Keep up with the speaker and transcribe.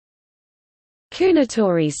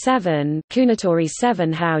Kounotori 7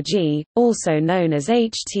 Hauji, also known as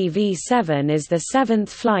HTV-7 is the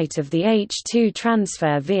seventh flight of the H-2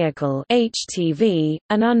 Transfer Vehicle (HTV),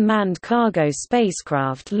 an unmanned cargo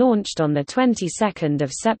spacecraft launched on the 22nd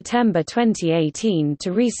of September 2018 to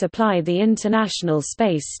resupply the International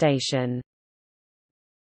Space Station.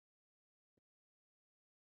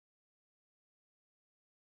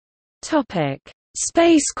 Topic: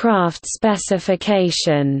 Spacecraft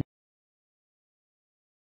specification.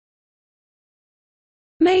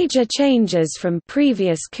 Major changes from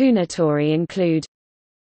previous Kounotori include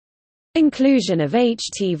inclusion of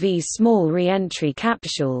HTV Small Reentry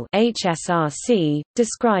Capsule (HSRC),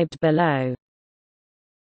 described below.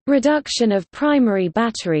 Reduction of primary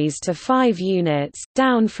batteries to 5 units,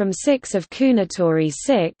 down from 6 of Kounotori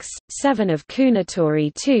 6, 7 of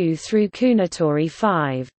Kounotori 2 through Kounotori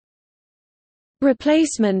 5.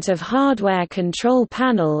 Replacement of Hardware Control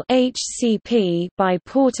Panel (HCP) by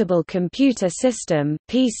Portable Computer System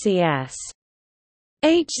 (PCS).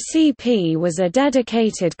 HCP was a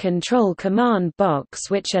dedicated control command box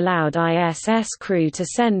which allowed ISS crew to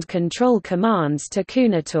send control commands to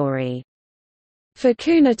Kounotori. For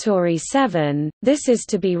Kounotori 7, this is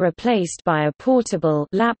to be replaced by a portable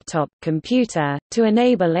laptop computer to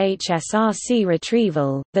enable HSRC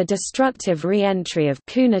retrieval. The destructive re-entry of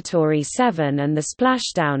Kounotori 7 and the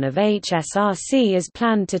splashdown of HSRC is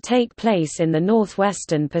planned to take place in the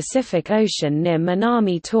northwestern Pacific Ocean near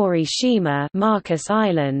Minami-Torishima, Marcus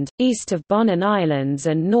Island, east of Bonin Islands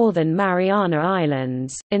and northern Mariana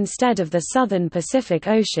Islands, instead of the southern Pacific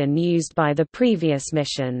Ocean used by the previous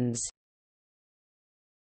missions.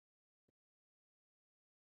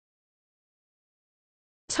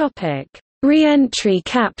 Re-entry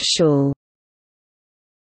capsule.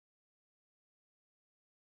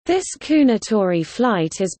 This Kounotori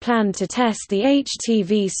flight is planned to test the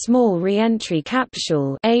HTV Small Re-entry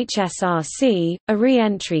Capsule (HSRC), a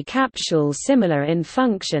re-entry capsule similar in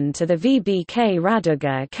function to the VBK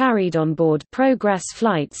Raduga carried on board Progress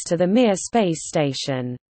flights to the Mir space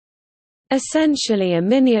station. Essentially a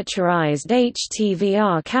miniaturized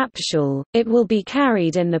HTVR capsule, it will be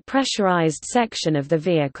carried in the pressurized section of the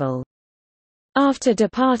vehicle. After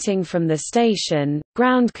departing from the station,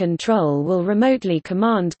 ground control will remotely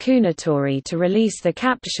command Kounotori to release the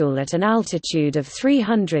capsule at an altitude of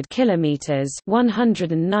 300 km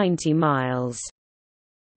 (190 miles).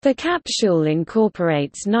 The capsule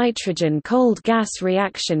incorporates nitrogen cold gas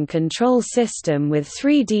reaction control system with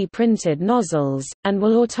 3D printed nozzles, and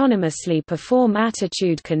will autonomously perform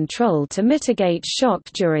attitude control to mitigate shock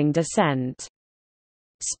during descent.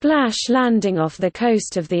 Splash landing off the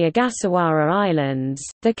coast of the Ogasawara Islands,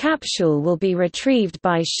 the capsule will be retrieved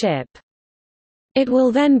by ship. It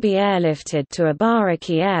will then be airlifted to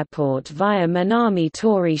Ibaraki Airport via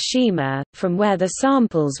Minami-Torishima, from where the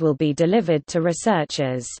samples will be delivered to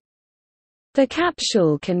researchers. The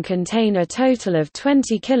capsule can contain a total of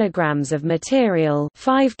 20 kg of material,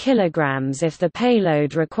 5 kg if the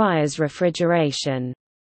payload requires refrigeration.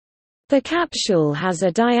 The capsule has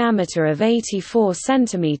a diameter of 84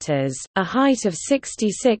 cm, a height of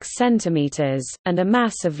 66 cm, and a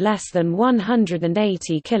mass of less than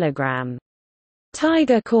 180 kg.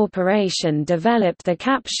 Tiger Corporation developed the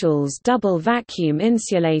capsule's double vacuum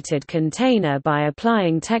insulated container by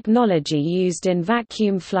applying technology used in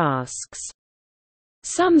vacuum flasks.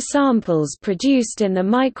 Some samples produced in the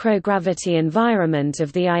microgravity environment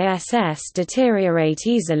of the ISS deteriorate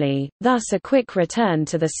easily, thus a quick return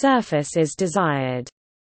to the surface is desired.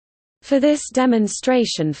 For this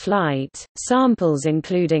demonstration flight, samples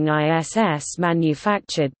including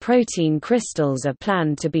ISS-manufactured protein crystals are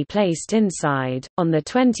planned to be placed inside. On the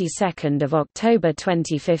 22nd of October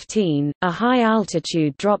 2015, a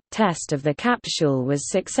high-altitude drop test of the capsule was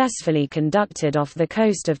successfully conducted off the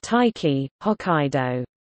coast of Taiki, Hokkaido.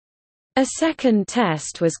 A second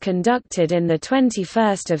test was conducted in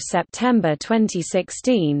 21 September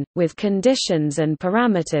 2016, with conditions and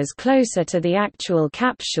parameters closer to the actual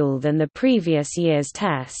capsule than the previous year's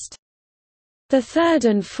test. The third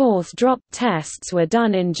and fourth drop tests were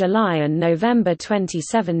done in July and November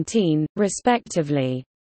 2017, respectively.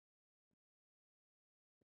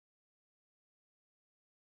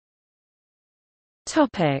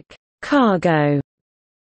 Cargo.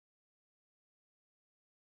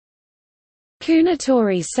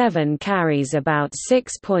 Kounotori 7 carries about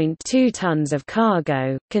 6.2 tons of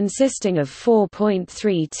cargo, consisting of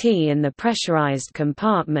 4.3 t in the pressurized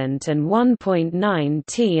compartment and 1.9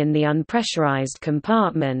 t in the unpressurized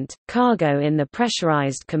compartment. Cargo in the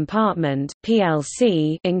pressurized compartment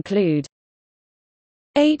 (PLC) include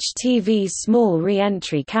HTV Small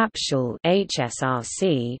Reentry Capsule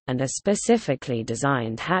 (HSRC), and a specifically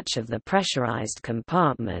designed hatch of the pressurized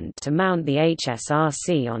compartment to mount the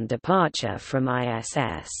HSRC on departure from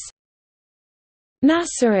ISS.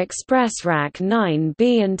 NASA Express Rack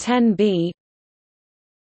 9B and 10B,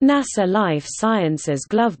 NASA Life Sciences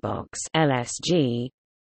Glovebox (LSG),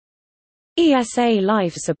 ESA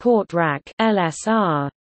Life Support Rack (LSR),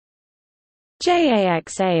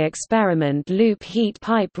 JAXA Experiment Loop Heat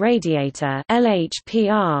Pipe Radiator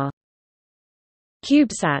 (LHPR),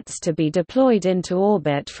 CubeSats to be deployed into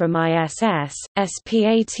orbit from ISS,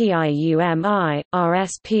 SPATIUMI,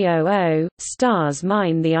 RSPOO, STARS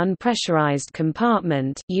Mine the Unpressurized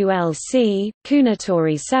Compartment ULC.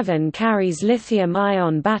 Kounotori 7 carries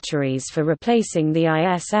lithium-ion batteries for replacing the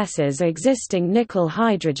ISS's existing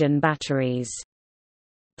nickel-hydrogen batteries.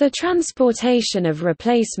 The transportation of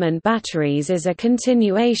replacement batteries is a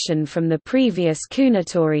continuation from the previous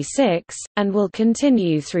Kounotori 6, and will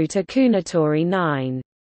continue through to Kounotori 9.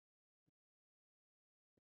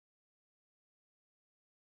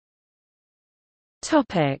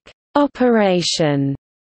 Operation.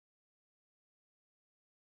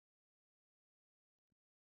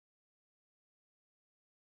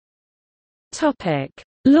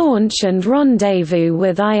 Launch and rendezvous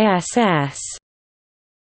with ISS.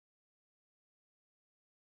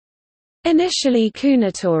 Initially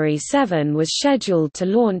Kounotori 7 was scheduled to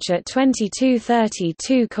launch at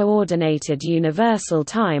 22:32 Coordinated Universal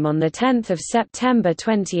Time on 10 September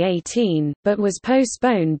 2018, but was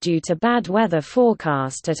postponed due to bad weather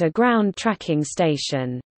forecast at a ground tracking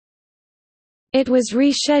station. It was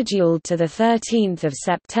rescheduled to 13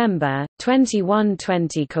 September,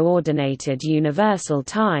 21:20 Coordinated Universal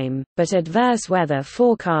Time, but adverse weather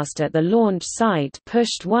forecast at the launch site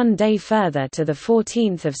pushed one day further to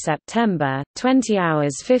 14 September, 20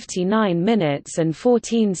 hours 59 minutes and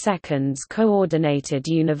 14 seconds Coordinated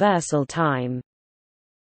Universal Time.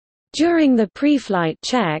 During the pre-flight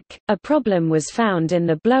check, a problem was found in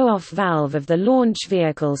the blow-off valve of the launch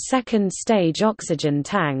vehicle's second-stage oxygen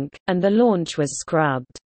tank, and the launch was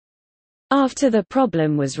scrubbed. After the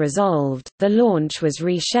problem was resolved, the launch was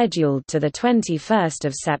rescheduled to 21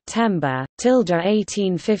 September,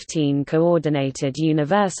 18:15 Coordinated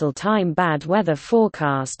Universal Time. Bad weather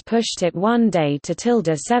forecast pushed it one day to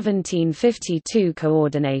 17:52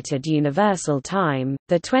 Coordinated Universal Time,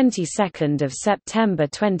 22 September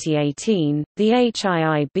 2018. The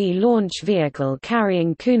HIIB launch vehicle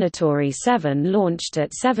carrying Kounotori 7 launched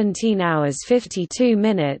at 17 hours 52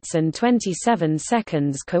 minutes and 27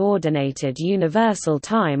 seconds Coordinated Universal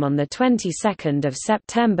Time on the 22nd of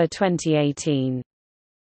September 2018.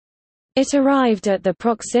 It arrived at the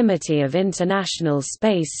proximity of International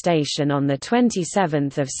Space Station on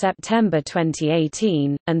 27 September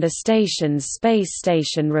 2018, and the station's Space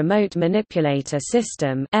Station Remote Manipulator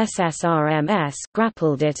System (SSRMS)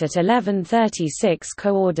 grappled it at 11:36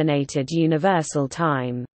 Coordinated Universal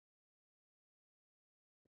Time.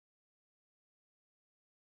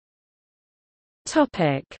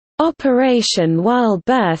 Operation while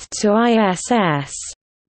berthed to ISS.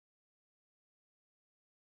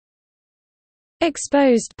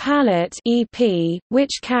 Exposed pallet (EP),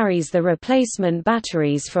 which carries the replacement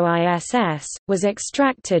batteries for ISS, was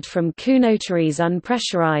extracted from Kounotori's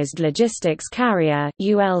unpressurized logistics carrier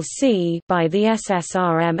 (ULC) by the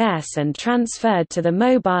SSRMS and transferred to the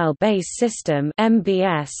Mobile Base System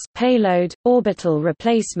 (MBS) Payload Orbital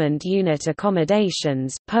Replacement Unit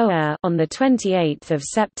Accommodations (POA) on the 28th of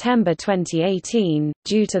September 2018.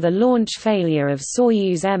 Due to the launch failure of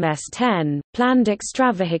Soyuz MS-10, planned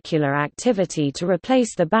extravehicular activity to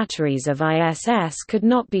replace the batteries of ISS could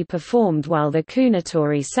not be performed while the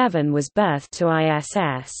Kounotori 7 was berthed to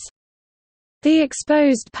ISS. The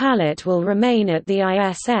exposed pallet will remain at the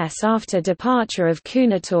ISS after departure of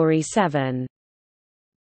Kounotori 7.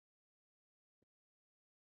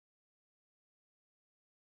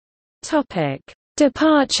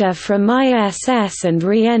 Departure from ISS and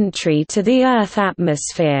re-entry to the Earth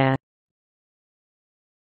atmosphere.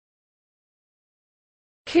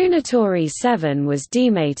 Kounotori 7 was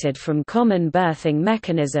demated from Common Berthing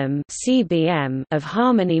Mechanism (CBM) of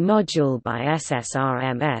Harmony Module by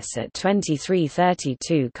SSRMS at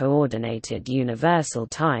 23:32 Coordinated Universal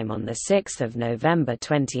Time on 6 November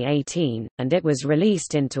 2018, and it was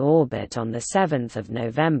released into orbit on 7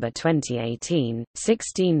 November 2018,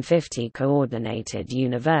 16:50 Coordinated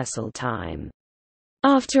Universal Time.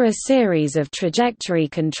 After a series of trajectory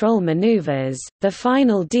control maneuvers, the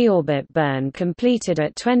final deorbit burn completed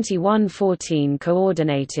at 21:14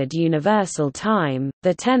 Coordinated Universal Time,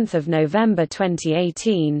 10 November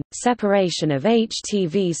 2018. Separation of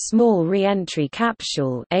HTV Small Reentry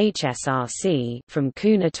Capsule (HSRC) from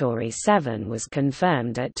Kounotori 7 was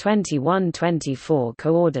confirmed at 21:24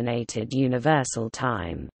 Coordinated Universal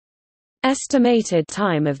Time. Estimated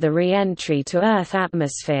time of the re-entry to Earth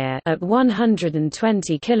atmosphere at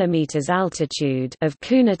 120 km altitude of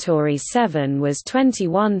Kounotori 7 was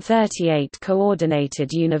 21:38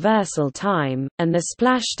 Coordinated Universal Time, and the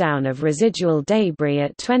splashdown of residual debris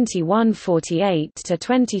at 21:48 to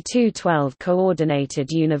 22:12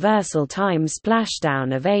 Coordinated Universal Time.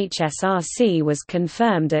 Splashdown of HSRC was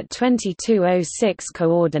confirmed at 22:06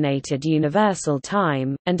 Coordinated Universal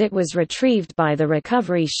Time, and it was retrieved by the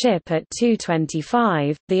recovery ship at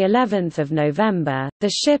 2:25, the 11th of November. The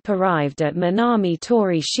ship arrived at Minami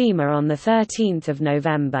Torishima on the 13th of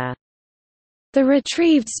November. The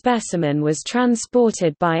retrieved specimen was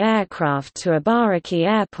transported by aircraft to Ibaraki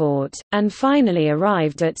Airport, and finally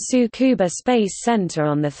arrived at Tsukuba Space Center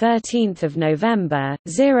on the 13th of November,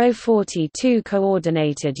 042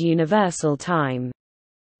 Coordinated Universal Time.